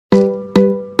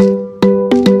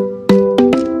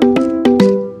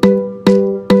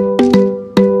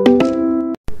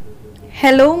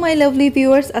Hello my lovely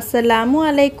viewers, আসসালামু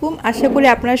আলাইকুম। আশা করি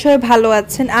আপনারা সবাই ভালো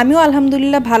আছেন। আমিও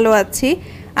আলহামদুলিল্লাহ ভালো আছি।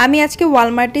 আমি আজকে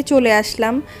ওয়ালমার্টে চলে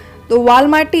আসলাম। তো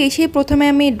ওয়ালমার্টে এসেই প্রথমে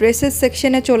আমি ড্রেসেস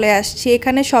সেকশনে চলে আসছি।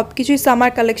 এখানে সব কিছুই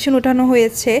সামার কালেকশন ওঠানো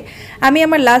হয়েছে। আমি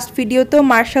আমার লাস্ট ভিডিওতেও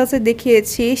মার্শালসে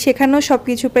দেখিয়েছি, সেখানেও সব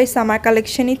কিছু প্রায় সামার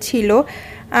কালেকশনই ছিল।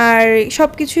 আর সব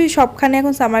কিছুই সবখানে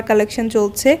এখন সামার কালেকশন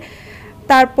চলছে।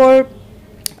 তারপর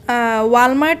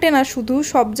ওয়ালমার্টে না, শুধু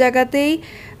সব জায়গাতেই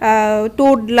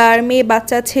টোডলার, মেয়ে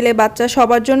বাচ্চা, ছেলে বাচ্চা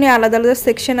সবার জন্য আলাদা আলাদা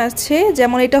সেকশন আছে।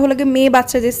 যেমন এটা হলো গিয়ে মেয়ে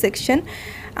বাচ্চা যে সেকশন,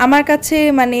 আমার কাছে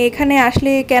মানে এখানে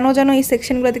আসলে কেন যেন এই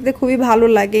সেকশনগুলো দেখতে খুবই ভালো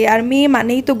লাগে। আর মেয়ে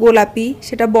মানেই তো গোলাপি,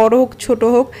 সেটা বড় হোক ছোট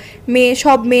হোক,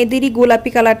 সব মেয়েদেরই গোলাপি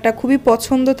কালারটা খুবই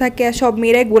পছন্দ থাকে, আর সব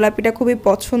মেয়েরাই গোলাপিটা খুবই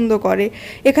পছন্দ করে।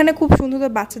 এখানে খুব সুন্দর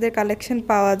বাচ্চাদের কালেকশন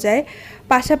পাওয়া যায়।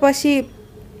 পাশাপাশি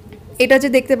এটা যে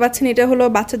দেখতে পাচ্ছেন, এটা হলো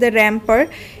বাচ্চাদের র্যাম্পার।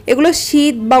 এগুলো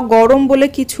শীত বা গরম বলে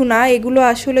কিছু না, এগুলো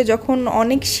আসলে যখন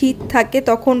অনেক শীত থাকে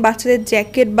তখন বাচ্চাদের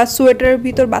জ্যাকেট বা সোয়েটারের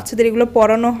ভিতর বাচ্চাদের এগুলো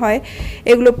পরানো হয়।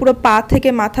 এগুলো পুরো পা থেকে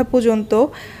মাথা পর্যন্ত,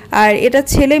 আর এটা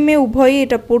ছেলে মেয়ে উভয়ই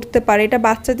এটা পরতে পারে। এটা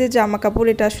বাচ্চাদের জামা কাপড়,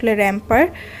 এটা আসলে র্যাম্পার।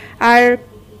 আর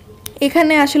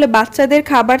এখানে আসলে বাচ্চাদের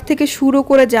খাবার থেকে শুরু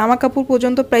করে জামা কাপড়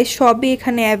পর্যন্ত প্রায় সবই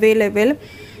এখানে অ্যাভেলেবেল।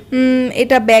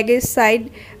 এটা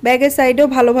ব্যাগের সাইডেও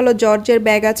ভালো ভালো জর্জের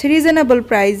ব্যাগ আছে রিজনেবল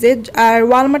প্রাইসে। আর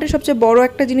ওয়ালমার্টের সবচেয়ে বড়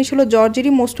একটা জিনিস হলো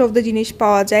জর্জেরই মোস্ট অফ দ্য জিনিস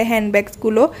পাওয়া যায়,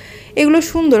 হ্যান্ডব্যাগসগুলো। এগুলো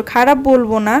সুন্দর, খারাপ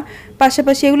বলবো না।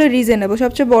 পাশাপাশি এগুলো রিজনেবল,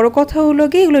 সবচেয়ে বড় কথা হলো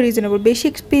কি এগুলো রিজনেবল, বেশি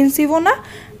এক্সপেন্সিভও না,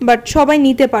 বাট সবাই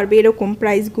নিতে পারবে এরকম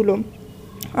প্রাইসগুলো।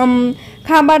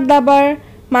 খাবার দাবার,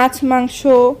 মাছ মাংস,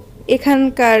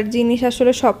 এখানকার জিনিস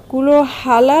আসলে সবগুলো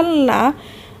হালাল না।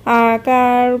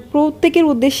 কার প্রত্যেকের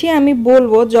উদ্দেশ্যে আমি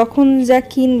বলবো, যখন যা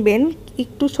কিনবেন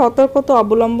একটু সতর্কতা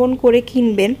অবলম্বন করে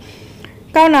কিনবেন।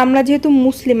 কারণ আমরা যেহেতু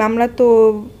মুসলিম, আমরা তো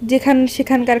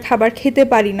সেখানকার খাবার খেতে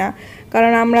পারি না,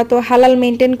 কারণ আমরা তো হালাল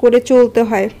মেনটেন করে চলতে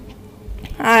হয়।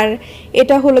 আর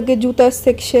এটা হলো গিয়ে জুতার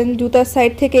সেকশন। জুতার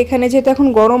সাইড থেকে এখানে যেহেতু এখন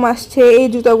গরম আসছে, এই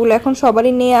জুতাগুলো এখন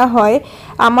সবারই নেওয়া হয়,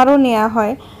 আমারও নেওয়া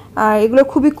হয়। আর এগুলো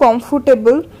খুবই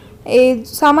কমফোর্টেবল। এই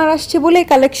সামার আসছে বলে এই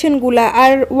কালেকশনগুলো।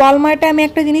 আর ওয়ালমার্টে আমি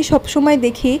একটা জিনিস সবসময়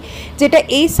দেখি, যেটা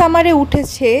এই সামারে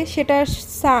উঠেছে সেটা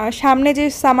সামনে যে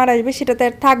সামার আসবে সেটাতে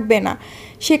আর থাকবে না,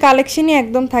 সে কালেকশনই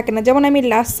একদম থাকে না। যেমন আমি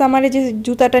লাস্ট সামারে যে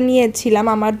জুতাটা নিয়েছিলাম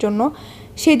আমার জন্য,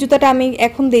 সেই জুতাটা আমি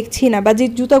এখন দেখছি না, বা যে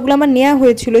জুতাগুলো আমার নেওয়া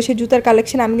হয়েছিল সেই জুতার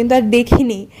কালেকশন আমি কিন্তু আর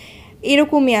দেখিনি।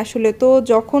 এরকমই আসলে। তো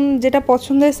যখন যেটা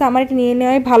পছন্দ হয় সামারটা নিয়ে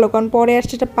নেওয়াই ভালো, কারণ পরে আর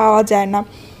সেটা পাওয়া যায় না।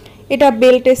 এটা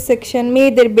বেল্টের সেকশন,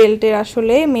 মেয়েদের বেল্টের,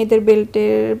 আসলে মেয়েদের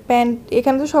বেল্টের প্যান্ট।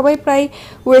 এখানে তো সবাই প্রায়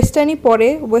ওয়েস্টার্নই পরে,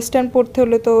 ওয়েস্টার্ন পরতে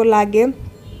হলে তো লাগে।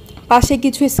 পাশে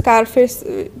কিছু স্কার্ফের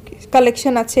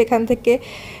কালেকশন আছে এখান থেকে,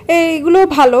 এইগুলো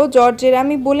ভালো। জর্জের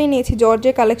আমি বলে নিয়েছি,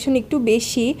 জর্জের কালেকশন একটু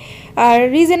বেশি, আর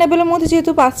রিজনেবলের মধ্যে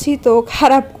যেহেতু পাচ্ছি তো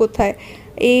খারাপ কোথায়।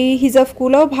 এই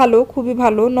হিজাবগুলোও ভালো, খুবই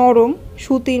ভালো, নরম,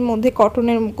 সুতির মধ্যে,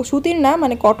 সুতির না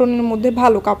মানে কটনের মধ্যে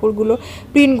ভালো কাপড়গুলো,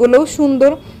 প্রিন্টগুলোও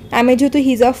সুন্দর। আমি যেহেতু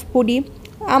হিজাব পরি,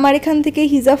 আমার এখান থেকে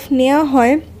হিজাব নেওয়া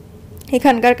হয়।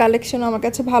 এখানকার কালেকশন আমার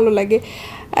কাছে ভালো লাগে।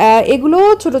 এগুলো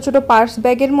ছোট ছোট পার্স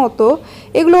ব্যাগের মতো,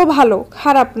 এগুলোও ভালো,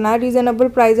 খারাপ না, রিজনেবল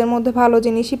প্রাইসের মধ্যে ভালো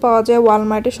জিনিসই পাওয়া যায়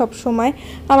ওয়ালমার্টে সবসময়।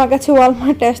 আমার কাছে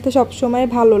ওয়ালমার্টে আসতে সবসময়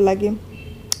ভালো লাগে।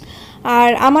 আর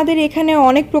আমাদের এখানে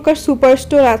অনেক প্রকার সুপার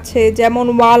স্টোর আছে, যেমন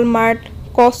ওয়ালমার্ট,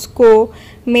 কস্কো,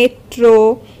 মেট্রো,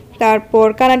 তারপর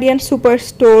কানাডিয়ান সুপার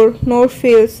স্টোর,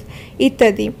 নোরফিল্স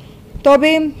ইত্যাদি।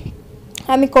 তবে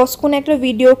আমি কস্কোনে একটা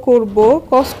ভিডিও করব।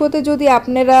 কস্কোতে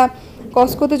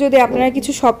যদি আপনারা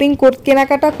কিছু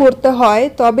কেনাকাটা করতে হয়,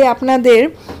 তবে আপনাদের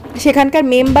সেখানকার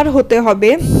মেম্বার হতে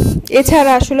হবে।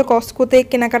 এছাড়া আসলে কস্কোতে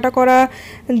কেনাকাটা করা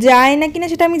যায় না কিনা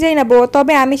সেটা আমি জানি না,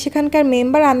 তবে আমি সেখানকার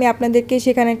মেম্বার, আমি আপনাদেরকে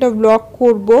সেখানে একটা ব্লগ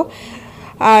করব।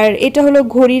 আর এটা হলো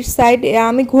ঘড়ির সাইড।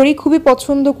 আমি ঘড়ি খুবই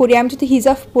পছন্দ করি। আমি যদি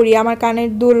হিজাব পরি, আমার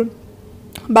কানের দুল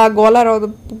বা গলার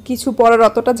কিছু পরার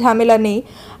অতটা ঝামেলা নেই।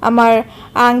 আমার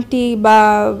আংটি বা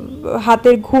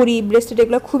হাতের ঘড়ি, ব্রেসলেট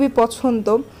এগুলো খুবই পছন্দ।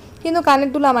 কিন্তু কানের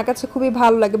দুল আমার কাছে খুবই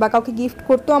ভালো লাগে, বা কাউকে গিফট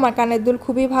করতেও আমার কানের দুল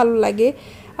খুবই ভালো লাগে।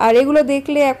 আর এগুলো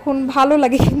দেখলে এখন ভালো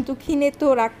লাগে, কিন্তু কিনে তো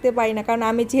রাখতে পারি না, কারণ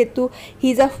আমি যেহেতু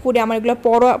হিজাব পরি আমার এগুলো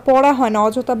পরা হয় না,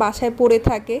 অযথা বাসায় পরে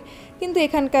থাকে। কিন্তু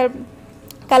এখানকার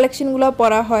কালেকশনগুলো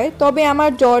পরা হয়। তবে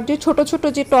আমার জর্জের ছোট ছোট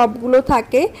যে টপগুলো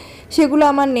থাকে সেগুলো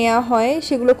আমার নেওয়া হয়,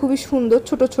 সেগুলো খুবই সুন্দর,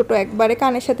 ছোট ছোট একবারে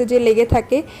কানের সাথে যে লেগে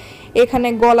থাকে। এখানে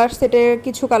গলার সেটের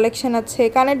কিছু কালেকশন আছে,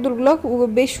 কানের দুলগুলো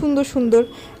বেশ সুন্দর সুন্দর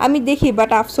আমি দেখি,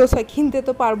 বাট আফসোস হয় কিনতে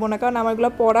তো পারবো না, কারণ আমারগুলো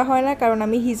পরা হয় না, কারণ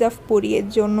আমি হিজাব পরি এর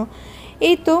জন্য।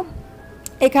 এই তো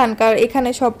এখানে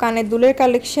সব কানের দুলের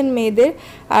কালেকশন মেয়েদের,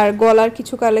 আর গলার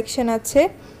কিছু কালেকশন আছে।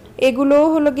 এগুলো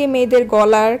হলো গিয়ে মেয়েদের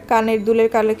গলার, কানের দুলের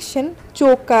কালেকশন,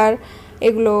 চোকার,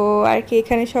 এগুলো আর কি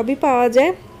এখানে সবই পাওয়া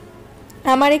যায়।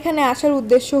 আমার এখানে আসার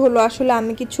উদ্দেশ্য হলো আসলে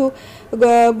আমি কিছু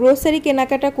গ্রোসারি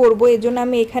কেনাকাটা করব, এজন্য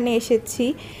আমি এখানে এসেছি।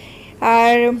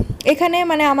 আর এখানে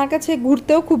মানে আমার কাছে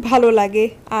ঘুরতেও খুব ভালো লাগে।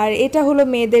 আর এটা হলো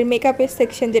মেয়েদের মেকআপের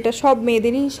সেকশন, যেটা সব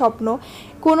মেয়েদেরই স্বপ্ন।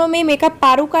 কোনো মেয়ে মেকআপ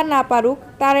পারুক আর না পারুক,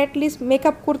 তার অ্যাটলিস্ট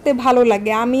মেকআপ করতে ভালো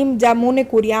লাগে। আমি যা মনে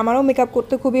করি, আমারও মেকআপ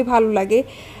করতে খুবই ভালো লাগে।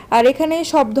 আর এখানে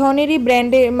সব ধরনেরই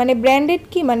ব্র্যান্ডের, মানে ব্র্যান্ডেড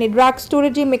কি মানে ড্রাগ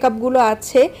স্টোরের যে মেকআপগুলো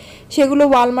আছে সেগুলো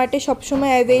ওয়ালমার্টে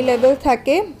সবসময় অ্যাভেলেবেল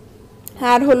থাকে।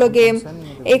 আর হলো গেম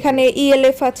এখানে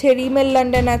ইএলএফ আছে, রিমেল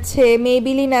লন্ডন আছে,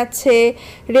 মেবিলিন আছে,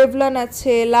 রেভলন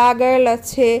আছে, লা গার্ল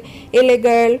আছে, এলে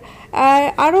গার্ল, আর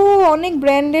আরও অনেক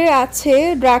ব্র্যান্ডের আছে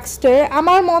ড্রাগ স্টোর।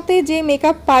 আমার মতে যে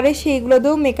মেকআপ পারে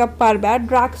সেইগুলোতেও মেকআপ পারবে। আর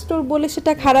ড্রাগ স্টোর বলে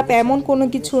সেটা খারাপ এমন কোনো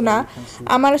কিছু না।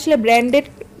 আমার আসলে ব্র্যান্ডেড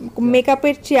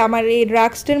মেকআপের চেয়ে আমার এই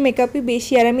ড্রাগ স্টোর মেকআপই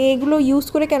বেশি। আর আমি এগুলো ইউজ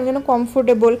করে কেন যেন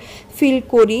কমফোর্টেবল ফিল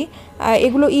করি।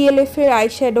 এগুলো ইএলএফ এর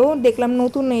আইশ্যাডো দেখলাম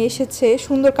নতুন এসেছে,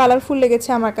 সুন্দর কালারফুল লেগেছে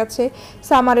আমার কাছে।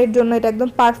 সামারের জন্য এটা একদম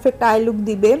পারফেক্ট আই লুক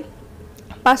দিবে।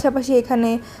 পাশাপাশি এখানে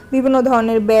বিভিন্ন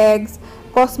ধরনের ব্যাগস,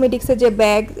 কসমেটিক্সের যে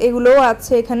ব্যাগ এগুলোও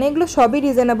আছে এখানে। এগুলো সবই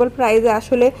রিজনেবল প্রাইসে।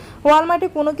 আসলে ওয়ালমার্টে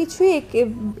কোনো কিছুই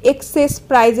এক্সেস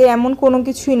প্রাইসে এমন কোনো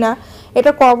কিছুই না।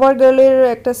 এটা কভার গার্লের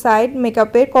একটা সাইড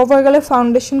মেকআপের। কভার গার্লের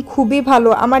ফাউন্ডেশন খুবই ভালো।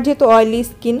 আমার যেহেতু অয়েলি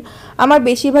স্কিন, আমার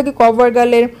বেশিরভাগই কভার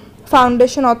গার্লের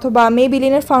ফাউন্ডেশন অথবা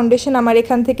মেবিলিনের ফাউন্ডেশন আমার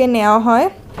এখান থেকে নেওয়া হয়।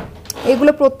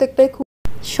 এগুলো প্রত্যেকটাই খুব,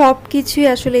 সব কিছুই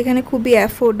আসলে এখানে খুবই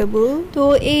অ্যাফোর্ডেবল। তো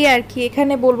এই আর কি,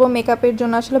 এখানে বলবো মেকআপের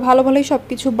জন্য আসলে ভালো ভালোই সব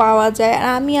কিছু পাওয়া যায়। আর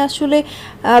আমি আসলে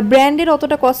ব্র্যান্ডের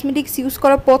অতটা কসমেটিক্স ইউজ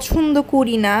করা পছন্দ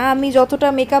করি না। আমি যতটা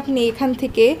মেকআপ নিই এখান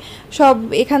থেকে, সব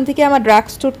এখান থেকে আমার ড্রাগ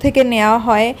স্টোর থেকে নেওয়া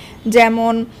হয়।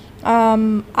 যেমন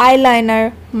আইলাইনার,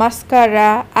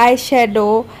 মাস্কারা, আই শ্যাডো,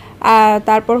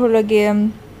 তারপর হলো গিয়ে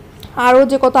আরও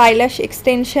যে কত আইল্যাশ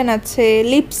এক্সটেনশন আছে,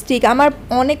 লিপস্টিক। আমার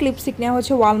অনেক লিপস্টিক নেওয়া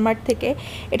হয়েছে ওয়ালমার্ট থেকে।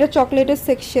 এটা চকলেটের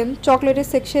সেকশন। চকলেটের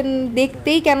সেকশন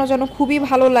দেখতেই কেন যেন খুবই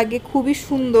ভালো লাগে, খুবই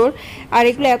সুন্দর। আর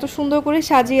এগুলো এত সুন্দর করে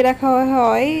সাজিয়ে রাখা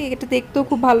হয়, এটা দেখতেও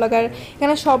খুব ভালো লাগে। আর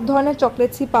এখানে সব ধরনের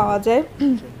চকলেটসই পাওয়া যায়।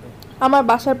 আমার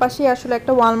বাসার পাশেই আসলে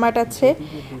একটা ওয়ালমার্ট আছে।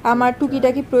 আমার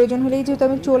টুকিটাকি প্রয়োজন হলেই যেহেতু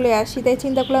আমি চলে আসি, তাই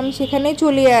চিন্তা করলাম আমি সেখানেই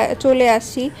চলে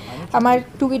আসি। আমার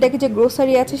টুকিটাকি যে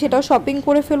গ্রোসারি আছে সেটাও শপিং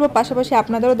করে ফেলবো, পাশাপাশি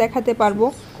আপনাদেরও দেখাতে পারবো।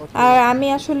 আর আমি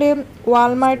আসলে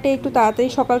ওয়ালমার্টে একটু তাড়াতাড়ি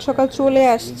সকাল সকাল চলে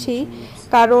আসছি,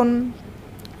 কারণ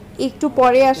একটু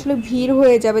পরে আসলে ভিড়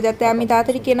হয়ে যাবে, যাতে আমি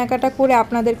তাড়াতাড়ি কেনাকাটা করে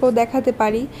আপনাদেরকেও দেখাতে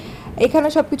পারি। এখানে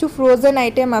সব কিছু ফ্রোজেন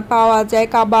আইটেম পাওয়া যায়,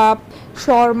 কাবাব,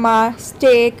 শর্মা,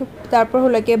 স্টেক, তারপর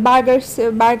হলো কি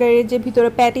বার্গারের যে ভিতরে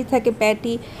প্যাটি থাকে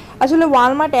প্যাটি। আসলে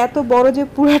ওয়ালমার্ট এত বড় যে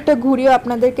পুরোটা ঘুরিয়েও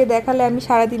আপনাদেরকে দেখালে আমি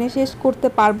সারাদিনে শেষ করতে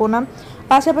পারবো না।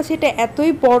 পাশাপাশি এটা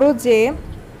এতই বড় যে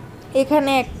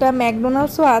এখানে একটা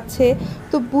ম্যাকডোনাল্ডসও আছে।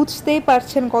 তো বুঝতেই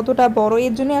পারছেন কতটা বড়।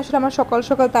 এর জন্যই আসলে আমার সকাল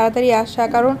সকাল তাড়াতাড়ি আসা,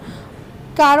 কারণ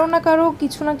কারো না কারো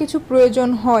কিছু না কিছু প্রয়োজন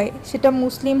হয়, সেটা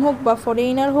মুসলিম হোক বা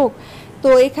ফরেইনার হোক। তো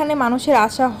এখানে মানুষের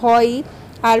আসা হয়।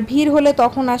 আর ভিড় হলে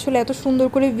তখন আসলে এত সুন্দর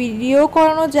করে ভিডিও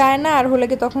করানো যায় না, আর হলে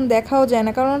কি তখন দেখাও যায়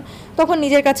না, কারণ তখন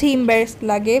নিজের কাছে ইম্বারেস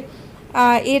লাগে।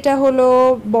 এটা হলো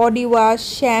body wash,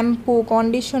 shampoo,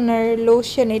 conditioner,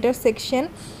 lotion, এটার সেকশন।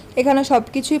 এখানে সব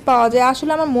কিছুই পাওয়া যায়।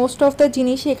 আসলে আমার মোস্ট অফ দ্য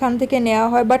জিনিসই এখান থেকে নেওয়া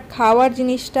হয়, বাট খাওয়ার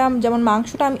জিনিসটা যেমন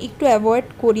মাংসটা আমি একটু অ্যাভয়েড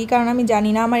করি, কারণ আমি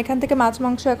জানি না। আমার এখান থেকে মাছ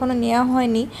মাংস এখনও নেওয়া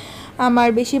হয়নি। আমার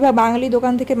বেশিরভাগ বাঙালি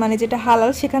দোকান থেকে, মানে যেটা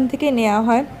হালাল সেখান থেকে নেওয়া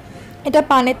হয়। এটা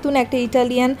পানের তুন, একটা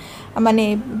ইটালিয়ান মানে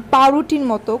পাউরুটির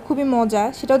মতো, খুবই মজা।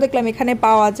 সেটাও দেখলাম এখানে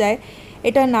পাওয়া যায়।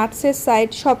 এটা নাটসের সাইড,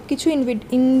 সব কিছু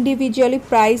ইন্ডিভিজুয়ালি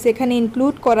প্রাইস এখানে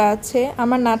ইনক্লুড করা আছে।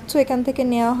 আমার নাটসও এখান থেকে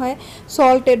নেওয়া হয়।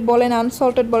 সল্টেড বলেন,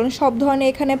 আনসল্টেড বলেন, সব ধরনের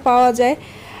এখানে পাওয়া যায়।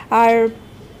 আর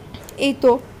এই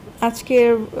তো আজকের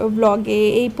ব্লগে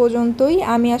এই পর্যন্তই।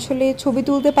 আমি আসলে ছবি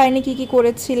তুলতে পারিনি কী কী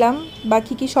করেছিলাম বা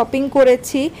কী কী শপিং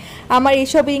করেছি। আমার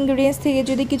এইসব ইনগ্রিডিয়েন্টস থেকে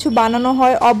যদি কিছু বানানো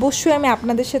হয় অবশ্যই আমি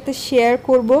আপনাদের সাথে শেয়ার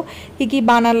করব কী কী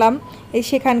বানালাম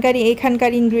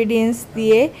এখানকার ইনগ্রিডিয়েন্টস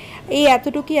দিয়ে। এই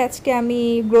এতটুকুই আজকে আমি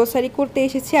গ্রোসারি করতে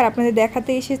এসেছি আর আপনাদের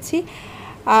দেখাতে এসেছি।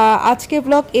 আজকে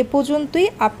ব্লগ এ পর্যন্তই।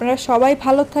 আপনারা সবাই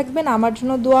ভালো থাকবেন, আমার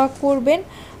জন্য দোয়া করবেন।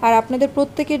 আর আপনাদের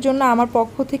প্রত্যেকের জন্য আমার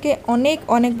পক্ষ থেকে অনেক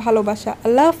অনেক ভালোবাসা।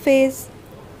 আল্লাহ হাফেজ।